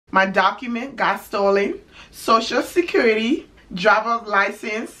My document got stolen. Social security, driver's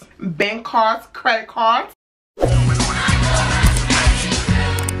license, bank cards, credit cards.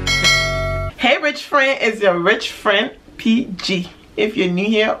 Hey rich friend, it's your rich friend PG. If you're new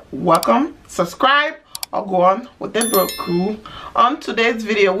here, welcome, subscribe, or go on with the bro crew. On today's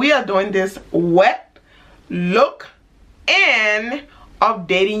video, we are doing this wet look and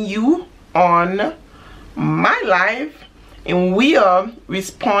updating you on my life, and we are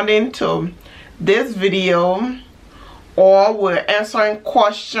responding to this video, or we're answering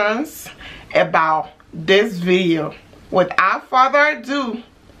questions about this video. Without further ado,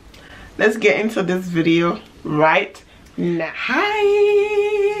 let's get into this video right now. Hi,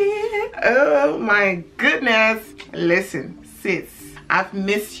 oh my goodness. Listen sis, I've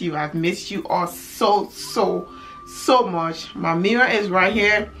missed you all so much. My mirror is right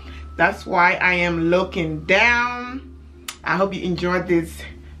here, that's why I am looking down. I hope you enjoyed this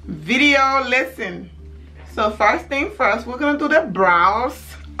video. Listen, so first thing first, we're gonna do the brows.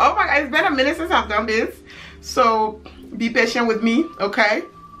 Oh my god, it's been a minute since I've done this, so be patient with me, okay?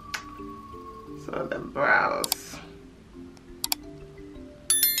 So the brows.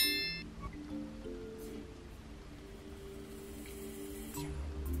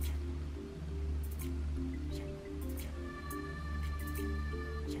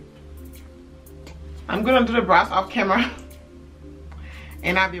 I'm gonna do the brows off camera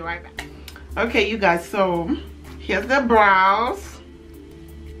and I'll be right back. Okay you guys, so here's the brows.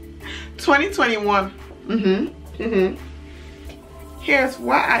 2021. Here's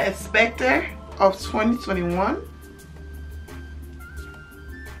what I expected of 2021.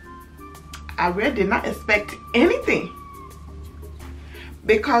 I really did not expect anything,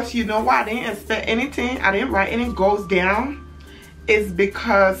 because you know why I didn't expect anything, I didn't write any goals down, is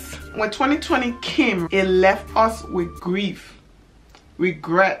because when 2020 came, it left us with grief,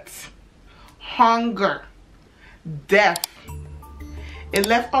 regret, hunger, death. It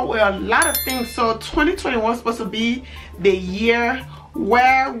left us with a lot of things. So 2021 was supposed to be the year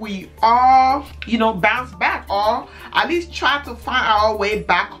where we all, you know, bounce back, or at least try to find our way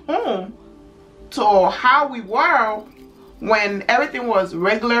back home to how we were when everything was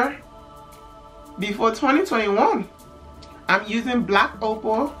regular before 2021. I'm using black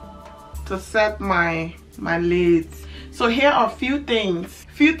opal to set my lids. So here are a few things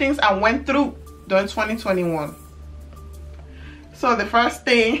I went through during 2021. So the first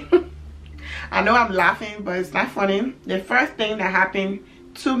thing, I know I'm laughing, but it's not funny. The first thing that happened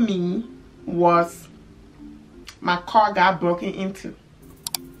to me was my car got broken into.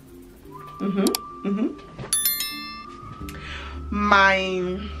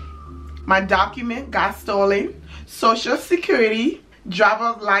 My document got stolen. Social security,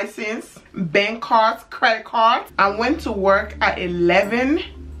 driver's license, bank cards, credit cards. I went to work at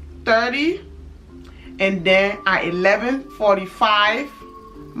 11:30, and then at 11:45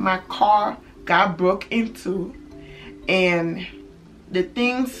 my car got broke into, and the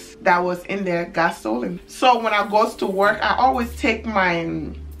things that was in there got stolen. So when I go to work, I always take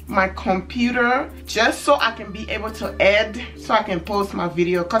my computer just so I can be able to edit, so I can post my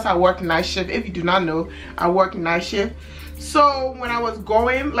video, because I work night shift. If you do not know, I work night shift. So when I was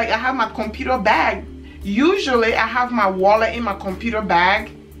going, like, I have my computer bag. Usually I have my wallet in my computer bag,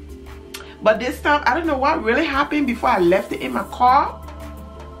 but this time I don't know what really happened before I left it in my car.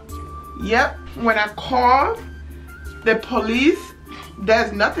 Yep, when I called the police,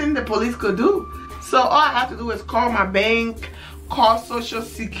 there's nothing the police could do. So all I have to do is call my bank, call social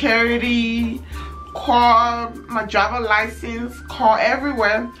security, call my driver license, call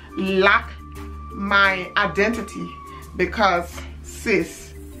everywhere, lock my identity. Because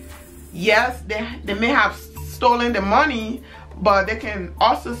sis, yes, they may have stolen the money, but they can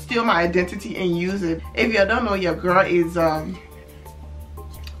also steal my identity and use it. If you don't know, your girl is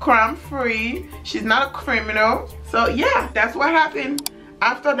crime free. She's not a criminal. So yeah, that's what happened.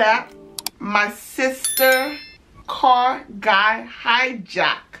 After that, my sister car got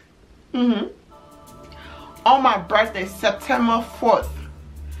hijacked. On my birthday, September 4th,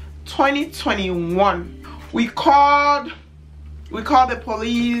 2021. We called the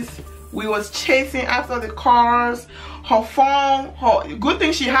police. We was chasing after the cars. Her phone, good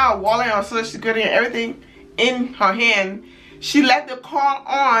thing she had a wallet and social security and everything in her hand. She left the car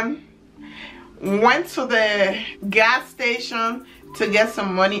on, went to the gas station to get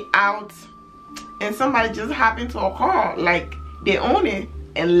some money out, and somebody just happened to her car, like they own it,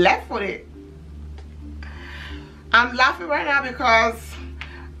 and left with it. I'm laughing right now because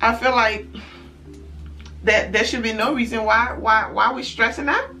I feel like that there should be no reason why we stressing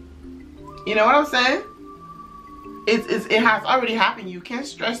that. You know what I'm saying? it has already happened. You can't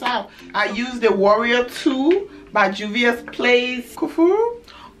stress out. I used the Warrior 2 by Juvia's Place kufuru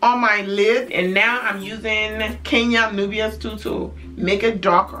on my lid, and now I'm using Kanya Nubian's 2 to make it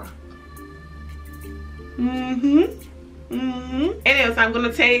darker. Anyways, I'm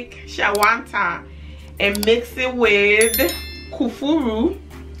gonna take shawata and mix it with kufuru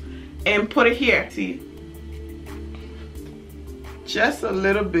and put it here. See, just a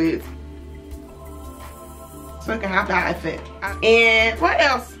little bit, so it can have that effect. And what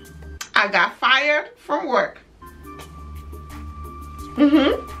else? I got fired from work.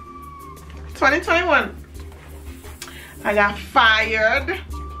 2021. I got fired.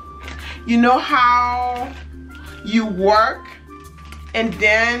 You know how you work and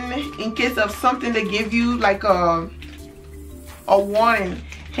then in case of something they give you like a warning.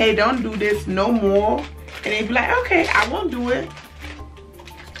 Hey, don't do this no more. And they be like, okay, I won't do it.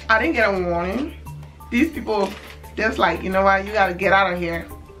 I didn't get a warning. These people just like, you know what, you gotta get out of here.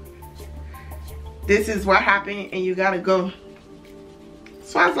 This is what happened and you gotta go.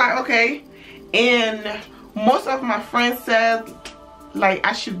 So I was like, okay. And most of my friends said like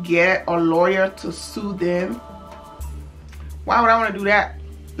I should get a lawyer to sue them. Why would I want to do that?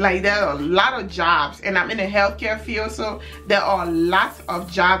 Like, there are a lot of jobs and I'm in the healthcare field, so there are lots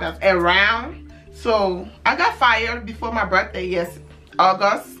of jobs that's around. So I got fired before my birthday, yes,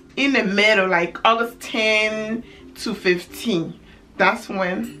 August. In the middle, like August 10 to 15. That's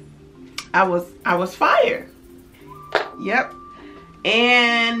when I was fired. Yep.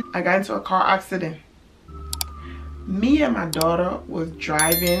 And I got into a car accident. Me and my daughter was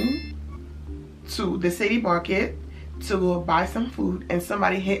driving to the city market to go buy some food, and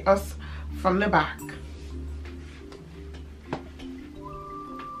somebody hit us from the back.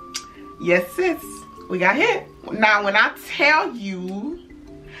 Yes, sis, we got hit. Now, when I tell you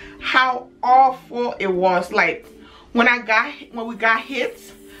how awful it was, like when we got hit,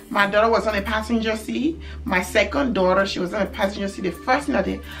 my daughter was on the passenger seat. My second daughter, she was on the passenger seat. The first thing I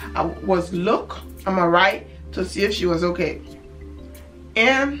did was look on my right to see if she was okay,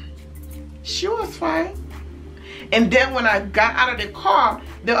 and she was fine. And then when I got out of the car,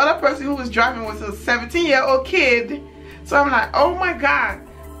 the other person who was driving was a 17-year-old kid. So I'm like, oh my God,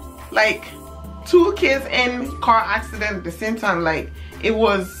 like 2 kids in car accident at the same time. Like, it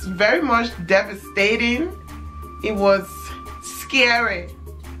was very much devastating. It was scary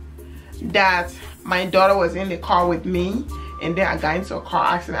that my daughter was in the car with me and then I got into a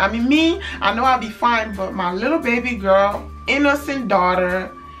car accident. I mean, me, I know I'll be fine, but my little baby girl, innocent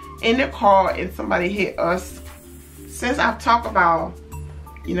daughter, in the car and somebody hit us. Since I've talked about,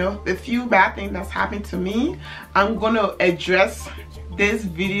 you know, the few bad things that's happened to me, I'm gonna address this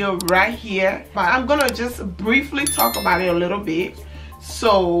video right here, but I'm gonna just briefly talk about it a little bit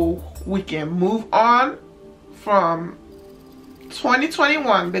so we can move on from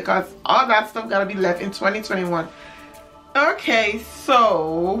 2021, because all that stuff gotta be left in 2021. Okay,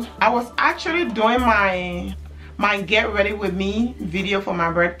 so I was actually doing my get ready with me video for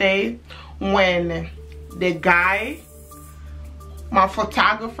my birthday when the guy, my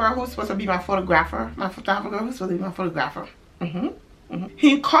photographer, who's supposed to be my photographer,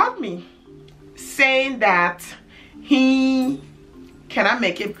 he called me saying that he cannot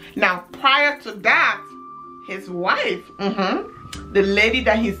make it. Now, prior to that, his wife, the lady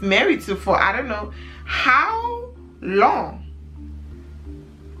that he's married to for I don't know how long,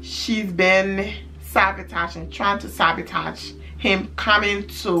 she's been sabotaging, trying to sabotage him coming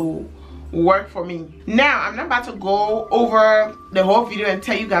to work for me. Now, I'm not about to go over the whole video and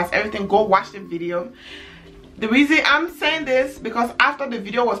tell you guys everything. Go watch the video. The reason I'm saying this, because after the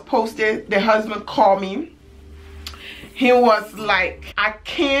video was posted, the husband called me. He was like, I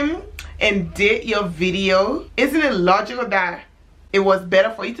came and did your video. Isn't it logical that it was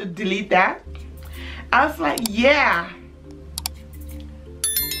better for you to delete that? I was like, yeah,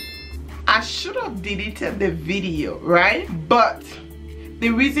 I should have deleted the video, right? But the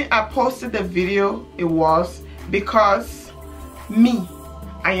reason I posted the video, it was because me,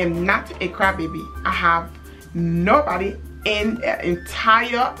 I am not a crybaby. I have nobody in their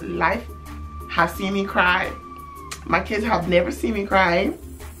entire life have seen me cry. My kids have never seen me cry.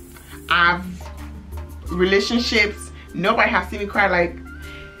 I've relationships, nobody has seen me cry. Like,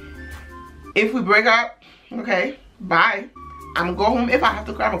 if we break up, okay, bye. I'm gonna go home. If I have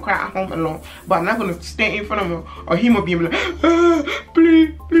to cry, I'm gonna cry at home alone. But I'm not gonna stand in front of him or he will be like,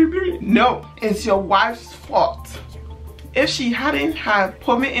 please, please, please. No, it's your wife's fault. If she hadn't have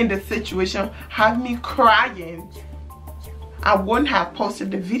put me in the situation, had me crying, I wouldn't have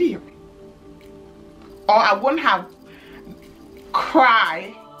posted the video. Or I wouldn't have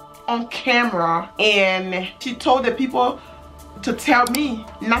cried on camera and she told the people to tell me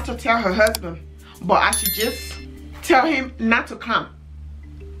not to tell her husband, but I should just tell him not to come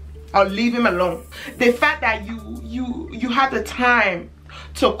or leave him alone. The fact that you had the time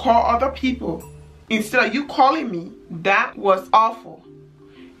to call other people instead of you calling me, that was awful.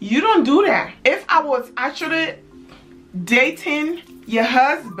 You don't do that. If I was actually dating your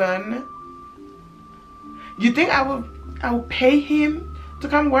husband, you think I would pay him to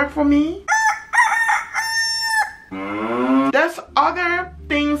come work for me? There's other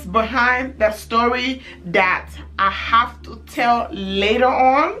things behind that story that I have to tell later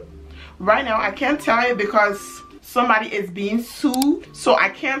on. Right now I can't tell it because somebody is being sued, so I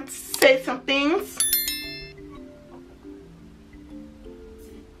can't say some things.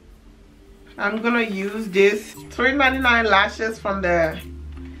 I'm gonna use this $3.99 lashes from the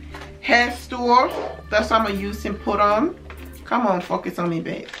hair store. That's what I'm gonna use and put on. Come on, focus on me,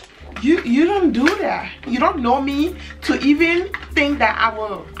 babe. You don't do that. You don't know me to even think that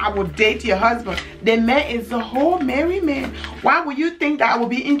I will date your husband. The man is a whole married man. Why would you think that I would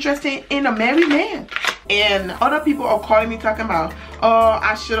be interested in a married man? And other people are calling me talking about, oh,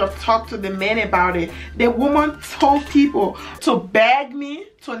 I should have talked to the man about it. The woman told people to beg me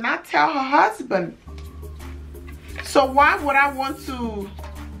to not tell her husband. So why would I want to,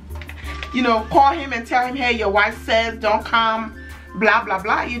 you know, call him and tell him, hey, your wife says don't come, blah blah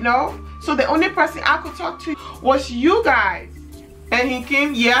blah, you know? So the only person I could talk to was you guys. And he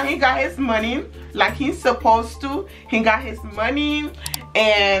came, yeah, he got his money like he's supposed to. He got his money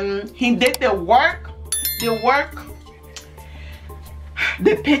and he did the work.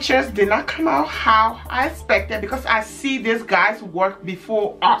 The pictures did not come out how I expected, because I see this guy's work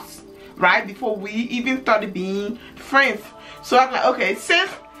before us, right? Before we even started being friends. So I'm like, okay,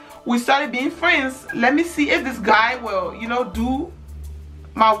 since we started being friends, let me see if this guy will, you know, do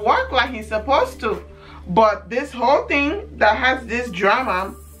my work like he's supposed to. But this whole thing that has this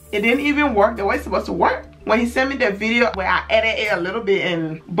drama, it didn't even work the way it's supposed to work. When he sent me the video where I edited it a little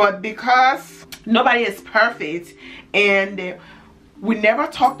bit, but because nobody is perfect and we never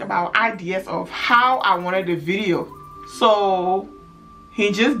talked about ideas of how I wanted the video, so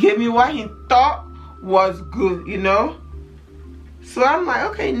he just gave me what he thought was good, you know. So I'm like,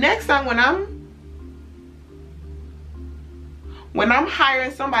 okay, next time when I'm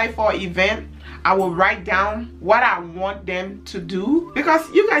hiring somebody for an event, I will write down what I want them to do, because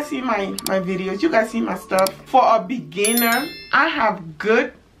you guys see my videos, you guys see my stuff. For a beginner, I have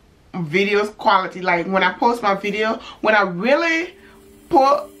good videos quality. Like when I post my video, when I really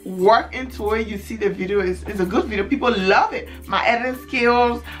put work into it, you see the video is a good video. People love it. My editing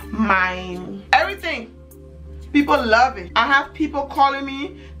skills, my everything, people love it. I have people calling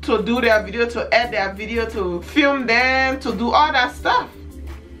me to do their video, to edit their video, to film them, to do all that stuff.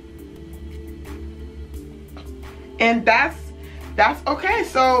 And that's okay.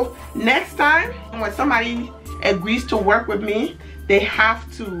 So next time when somebody agrees to work with me, they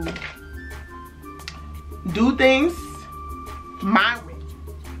have to do things my way.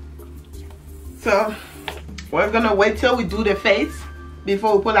 So we're gonna wait till we do the face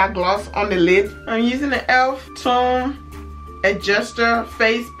before we put our gloss on the lid. I'm using the e.l.f. Tone Adjuster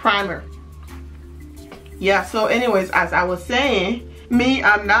Face Primer. Yeah, so anyways, as I was saying, me,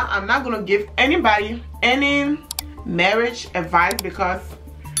 I'm not gonna give anybody any marriage advice, because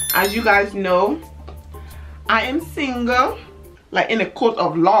as you guys know, I am single. Like in the court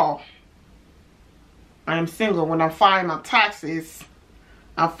of law, I am single. When I file my taxes,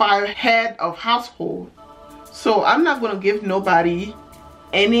 I file head of household. So I'm not gonna give nobody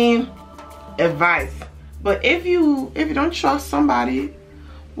any advice. But if you don't trust somebody,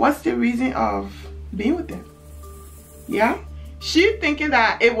 what's the reason of being with them? Yeah, she thinking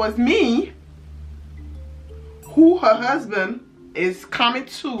that it was me who her husband is coming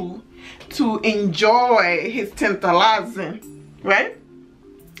to enjoy his tantalizing, right?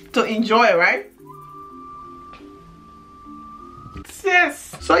 To enjoy it, right?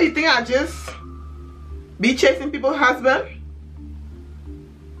 Sis, so you think I just be chasing people's husband?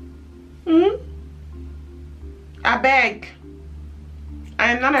 I beg.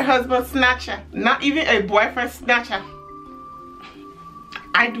 I am not a husband snatcher, not even a boyfriend snatcher.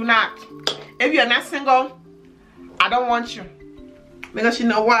 I do not. If you're not single, I don't want you. Because you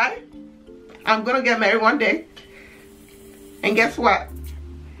know why? I'm gonna get married one day. And guess what?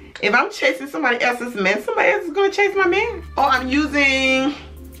 If I'm chasing somebody else's man, somebody else is gonna chase my man. Oh, I'm using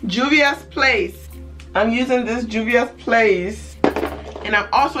Juvia's Place. I'm using this Juvia's Place. And I'm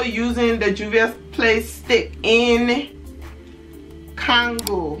also using the Juvia's Place stick in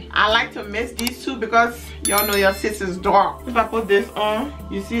Congo. I like to mix these two because y'all know your sis is dark. If I put this on,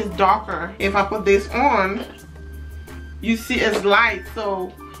 you see it's darker. If I put this on, you see it's light.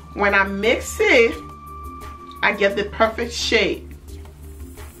 So when I mix it, I get the perfect shade.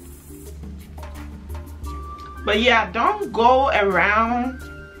 But yeah, don't go around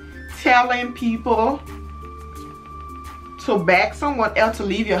telling people to beg someone else to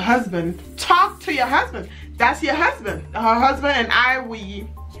leave your husband. Talk to your husband. That's your husband. Her husband and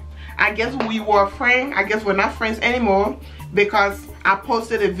I guess we were friends. I guess we're not friends anymore because I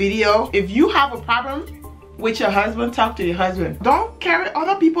posted a video. If you have a problem with your husband, talk to your husband. Don't carry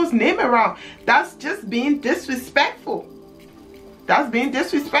other people's name around. That's just being disrespectful. That's being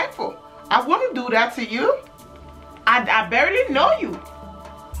disrespectful. I wouldn't do that to you. I barely know you.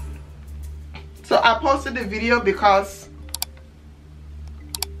 So I posted the video because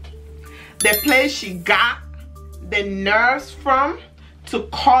the place she got the nerves from to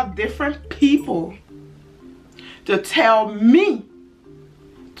call different people to tell me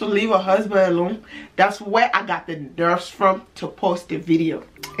to leave her husband alone. That's where I got the nerves from to post the video.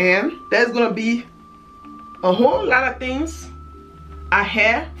 And there's gonna be a whole lot of things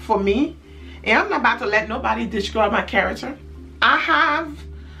ahead for me, and I'm not about to let nobody destroy my character. I have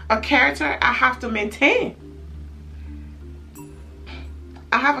a character I have to maintain.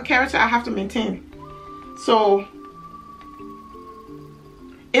 I have a character I have to maintain. So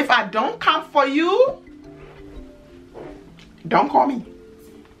if I don't come for you, don't call me.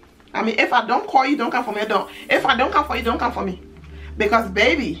 I mean, if I don't call you, don't come for me. If I don't come for you, don't come for me. Because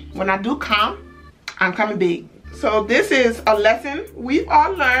baby, when I do come, I'm coming big. So this is a lesson we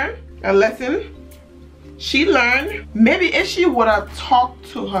all learned. A lesson she learned. Maybe if she would have talked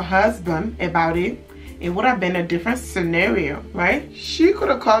to her husband about it, it would have been a different scenario, right? She could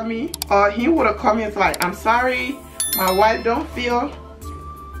have called me, or he would have called me and like, I'm sorry, my wife don't feel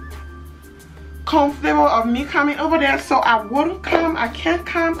comfortable of me coming over there, so I wouldn't come. I can't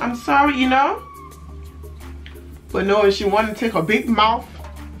come. I'm sorry, you know. But no, she wanted to take her big mouth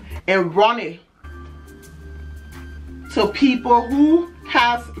and run it to people who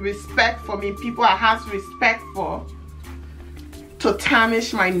has respect for me, people I have respect for, to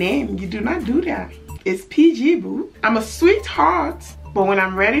tarnish my name. You do not do that. It's PG, boo. I'm a sweetheart, but when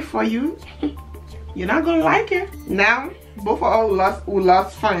I'm ready for you, you're not gonna like it. Now, both of us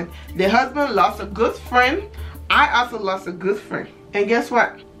lost friends. The husband lost a good friend. I also lost a good friend. And guess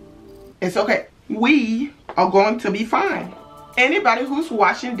what? It's okay. We are going to be fine. Anybody who's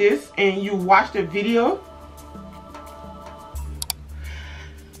watching this and you watch the video,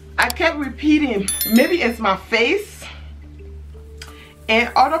 I kept repeating, maybe it's my face,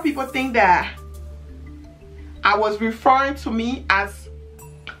 and other people think that I was referring to me as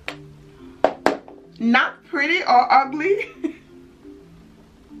not pretty or ugly.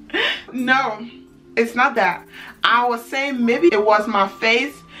 No, it's not that. I was saying maybe it was my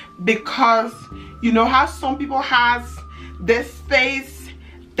face, because you know how some people has this face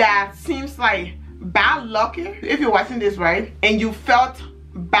that seems like bad lucky. If you're watching this, right, and you felt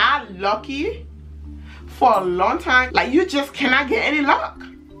bad lucky for a long time, like you just cannot get any luck.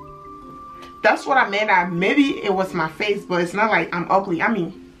 That's what I meant. That maybe it was my face, but it's not like I'm ugly. I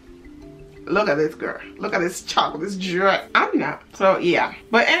mean, look at this girl. Look at this chocolate, this dress. I'm not. So yeah.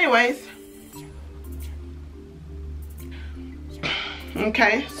 But anyways.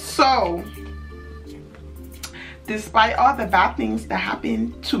 Okay, so despite all the bad things that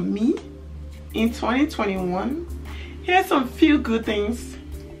happened to me in 2021, here's some few good things.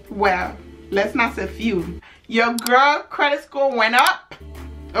 Well, let's not say few. Your girl credit score went up.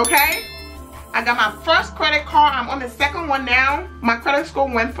 Okay, I got my first credit card. I'm on the second one now. My credit score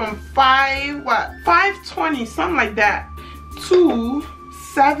went from 520, something like that, to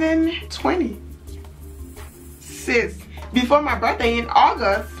 720. Sis, before my birthday in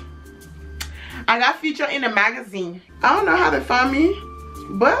August, I got featured in a magazine. I don't know how they found me,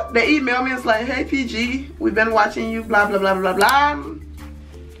 but they emailed me. It's like, hey PG, we've been watching you, blah blah blah blah blah.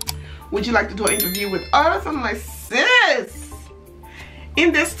 Would you like to do an interview with us? I'm like, sis,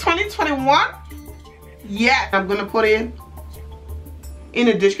 in this 2021, yeah, I'm gonna put it in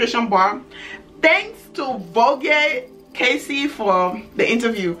the description bar. Thanks to Vogue Casey for the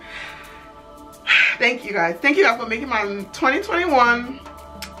interview. Thank you guys. Thank you guys for making my 2021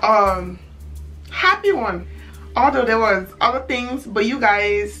 happy one. Although there was other things, but you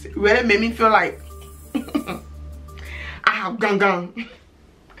guys really made me feel like I have gone.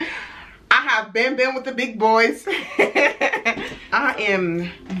 I have been with the big boys. I am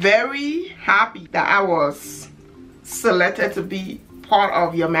very happy that I was selected to be part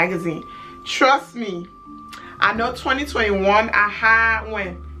of your magazine. Trust me, I know 2021 I had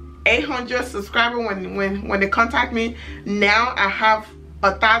when 800 subscribers when they contact me. Now I have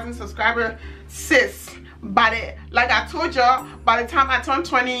 1,000 subscribers. Sis, like I told y'all, by the time I turn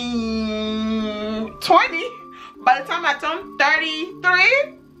 20, by the time I turn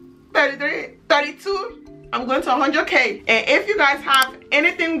 32, I'm going to 100K. And if you guys have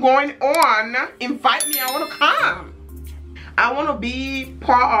anything going on, invite me. I want to come. I want to be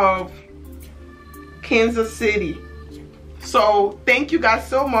part of Kansas City. So thank you guys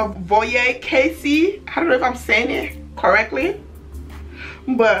so much. Voye Casey, I don't know if I'm saying it correctly,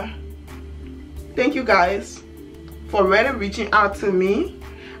 but thank you guys for really reaching out to me.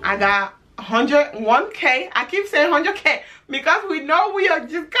 I got 101K. I keep saying 100K because we know we are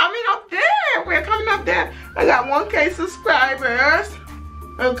just coming up there. We're coming up there. I got 1K subscribers.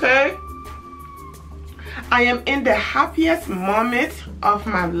 Okay. I am in the happiest moment of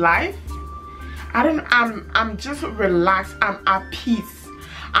my life. I'm just relaxed. I'm at peace.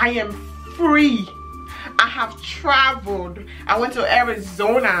 I am free. I have traveled. I went to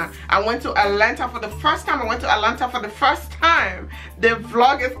Arizona. I went to Atlanta for the first time. The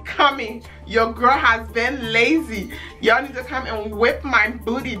vlog is coming. Your girl has been lazy. Y'all need to come and whip my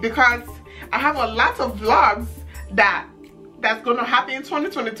booty because I have a lot of vlogs that's gonna happen in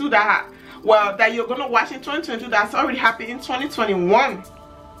 2022 that you're gonna watch in 2022 that's already happened in 2021.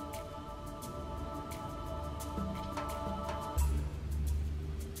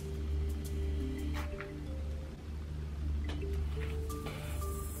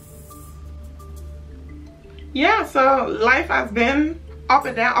 Yeah, so life has been up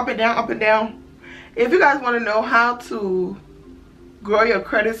and down, up and down, up and down. If you guys want to know how to grow your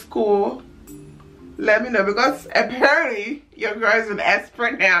credit score, let me know because apparently your girl is an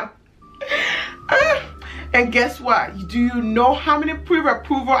expert now. And guess what? Do you know how many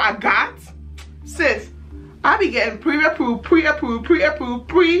pre-approval I got? Sis, I be getting pre-approved, pre-approved, pre-approved,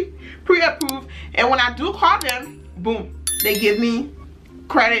 pre-approved, and when I do call them, boom, they give me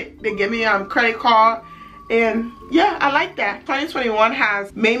credit. They give me credit card. And yeah, I like that. 2021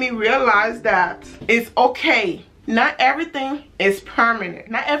 has made me realize that it's okay. Not everything is permanent.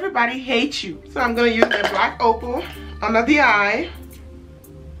 Not everybody hates you. So I'm gonna use the black opal under the eye.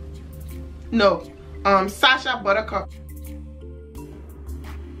 No, Sasha Buttercup.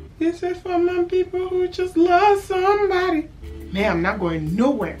 This is for my people who just love somebody. Man, I'm not going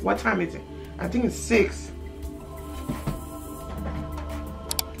nowhere. What time is it? I think it's 6.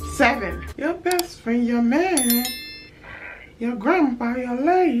 7. Your best friend, your man, your grandpa, your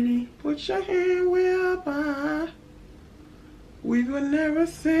lady. Put your hand where by. We will never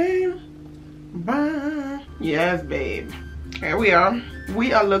say bye. Yes, babe. Here we are.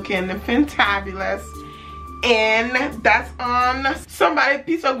 We are looking fantabulous. And that's on somebody's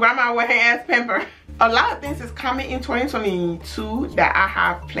piece of grandma with her ass pamper. A lot of things is coming in 2022 that I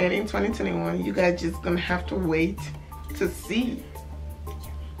have planned in 2021. You guys just gonna have to wait to see.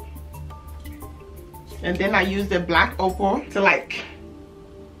 And then I use the black opal to like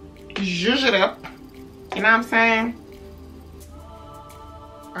zhuzh it up. You know what I'm saying?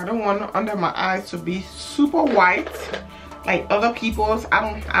 I don't want under my eyes to be super white like other people's.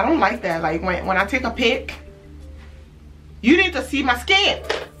 I don't like that. Like when I take a pic, you need to see my skin,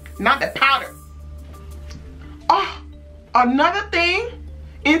 not the powder. Oh, another thing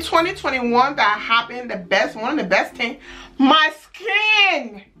in 2021 that happened, one of the best things, my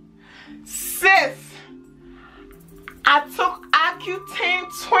skin. Sis, I took Accutane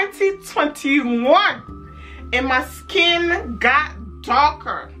 2021 and my skin got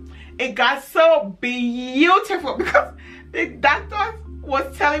darker. It got so beautiful because the doctor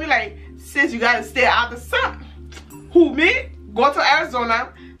was telling me like, sis, you gotta stay out the sun. Who, me? Go to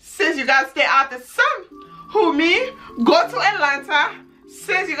Arizona. Sis, you gotta stay out the sun. Who, me? Go to Atlanta.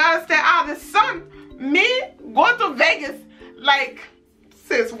 Sis, you gotta stay out the sun. Me? Go to Vegas. Like,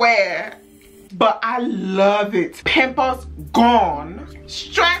 sis, where? But I love it. Pimples gone.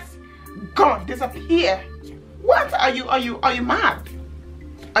 Stress gone. Disappear. What? Are you mad?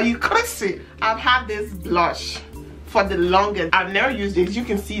 Are you crazy? I've had this blush for the longest. I've never used this. You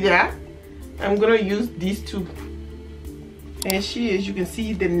can see that. I'm gonna use these two. And you can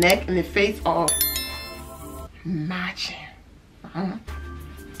see the neck and the face are matching.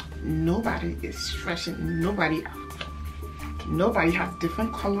 Nobody is stretching nobody out. Nobody has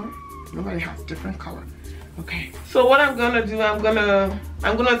different color. Nobody has different color. Okay. So what I'm gonna do, I'm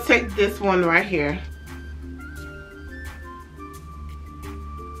gonna take this one right here.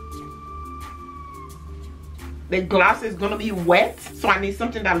 The gloss is gonna be wet, so I need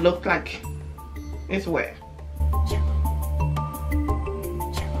something that looks like it's wet.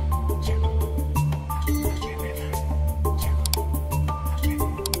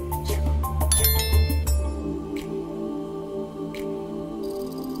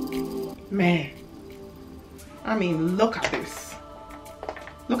 look at this.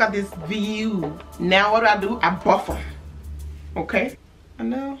 Look at this view. Now what do? I buffer. Okay? I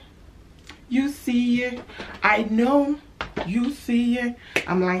know you see it. I know you see it.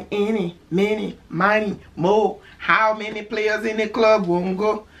 I'm like any, many, miny, mo. How many players in the club won't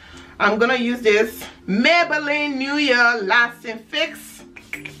go? I'm gonna use this Maybelline New Year Lasting Fix.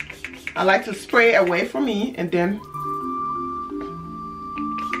 I like to spray away from me and then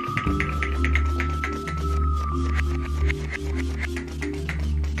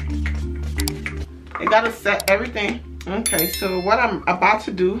I gotta set everything. Okay, so what I'm about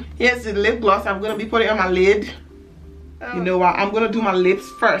to do, here's the lip gloss. I'm gonna be putting on my lid. You know what? I'm gonna do my lips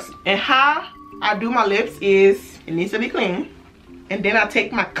first. And how I do my lips is, it needs to be clean. And then I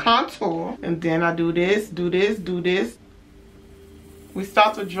take my contour and then I do this, do this, do this. We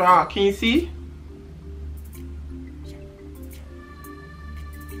start to draw. Can you see?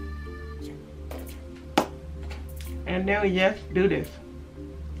 And then we just do this.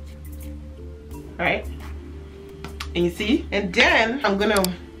 Right? And you see? And then I'm gonna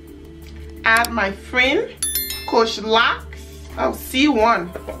add my friend coachlux of C1,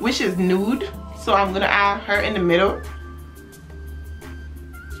 which is nude. So I'm gonna add her in the middle.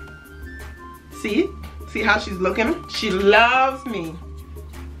 See? See how she's looking? She loves me.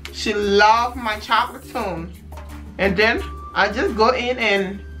 She loves my chocolate tone. And then I just go in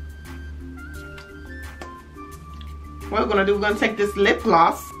and what we're gonna do, we're gonna take this lip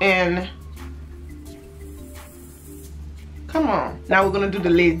gloss and come on. Now we're gonna do the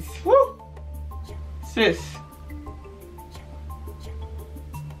lids. Woo! Sis.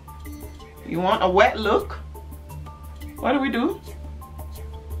 You want a wet look? What do we do?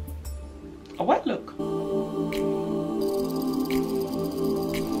 A wet look.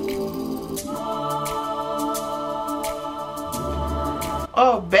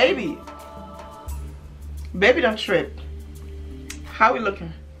 Oh, baby. Baby don't trip. How we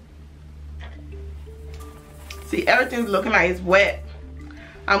looking? See, everything's looking like it's wet.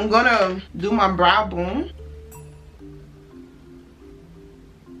 I'm gonna do my brow bone.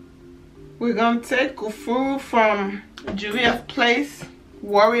 We're gonna take kufuru from Juvia's Place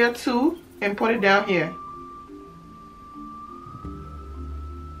Warrior 2 and put it down here.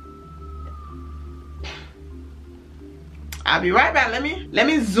 I'll be right back. Let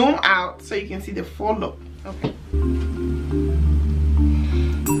me zoom out so you can see the full look. Okay.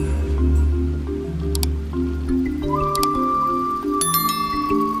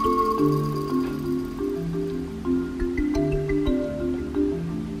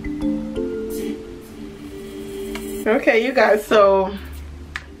 Okay, you guys, so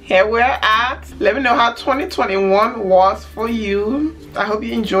here we're at. Let me know how 2021 was for you. I hope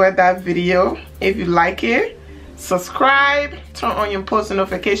you enjoyed that video. If you like it, subscribe, turn on your post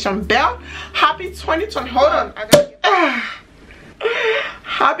notification bell. Happy 2020. Hold on, I gotta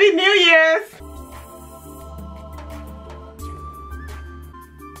Happy New Year's.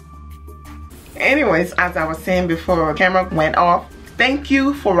 Anyways, as I was saying before the camera went off, thank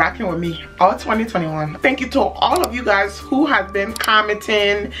you for rocking with me all 2021. Thank you to all of you guys who have been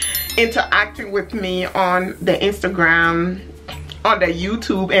commenting, interacting with me on the Instagram, on the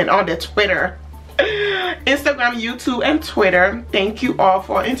YouTube, and on the Twitter. Instagram, YouTube, and Twitter. Thank you all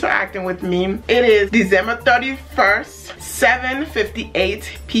for interacting with me. It is December 31st, 7:58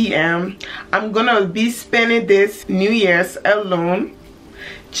 p.m. I'm gonna be spending this New Year's alone.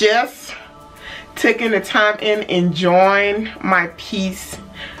 Just taking the time in, enjoying my peace,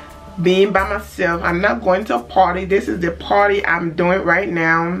 being by myself. I'm not going to a party. This is the party I'm doing right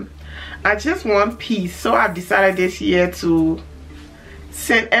now. I just want peace, so I've decided this year to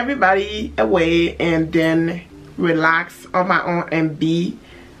send everybody away and then relax on my own and be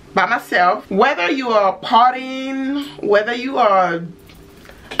by myself. Whether you are partying, whether you are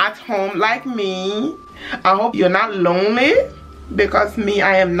at home like me, I hope you're not lonely. Because me,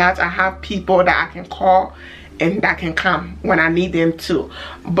 I am not. I have people that I can call and that can come when I need them to.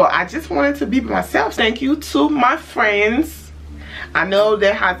 But I just wanted to be myself. Thank you to my friends. I know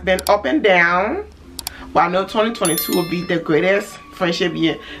there has been up and down, but I know 2022 will be the greatest friendship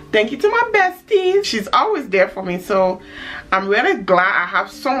year. Thank you to my bestie. She's always there for me. So I'm really glad I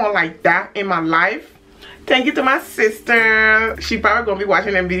have someone like that in my life. Thank you to my sister. She probably gonna be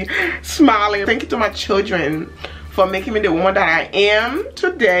watching and be smiling. Thank you to my children for making me the woman that I am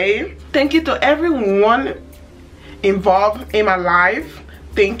today. Thank you to everyone involved in my life.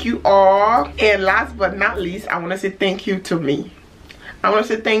 Thank you all. And last but not least, I want to say thank you to me. I want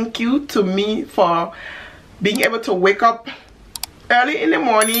to say thank you to me for being able to wake up early in the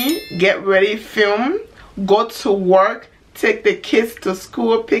morning, get ready, film, go to work, take the kids to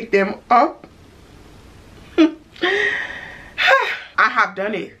school, pick them up. I have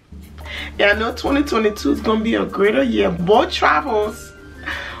done it. Yeah, I know 2022 is gonna be a greater year. More travels,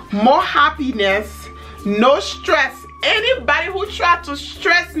 more happiness, no stress. Anybody who tried to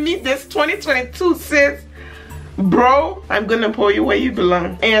stress me this 2022 says, bro, I'm gonna pull you where you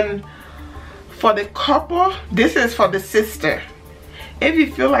belong. And for the couple, this is for the sister. If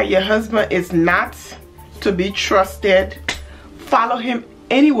you feel like your husband is not to be trusted, follow him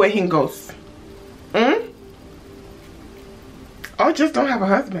anywhere he goes. Or just don't have a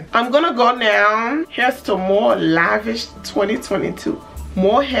husband. I'm gonna go now. Here's to more lavish 2022.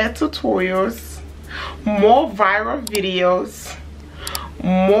 More hair tutorials, more viral videos,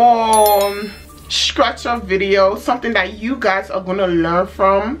 more structure videos, something that you guys are gonna learn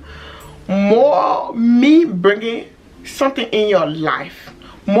from. More me bringing something in your life.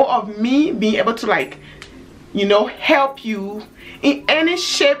 More of me being able to, like, you know, help you in any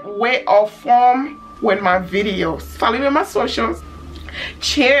shape, way, or form with my videos. Follow me on my socials.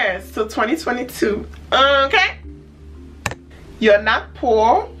 Cheers to 2022. Okay? You're not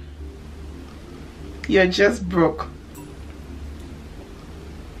poor. You're just broke.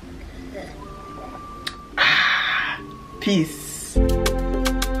 Peace.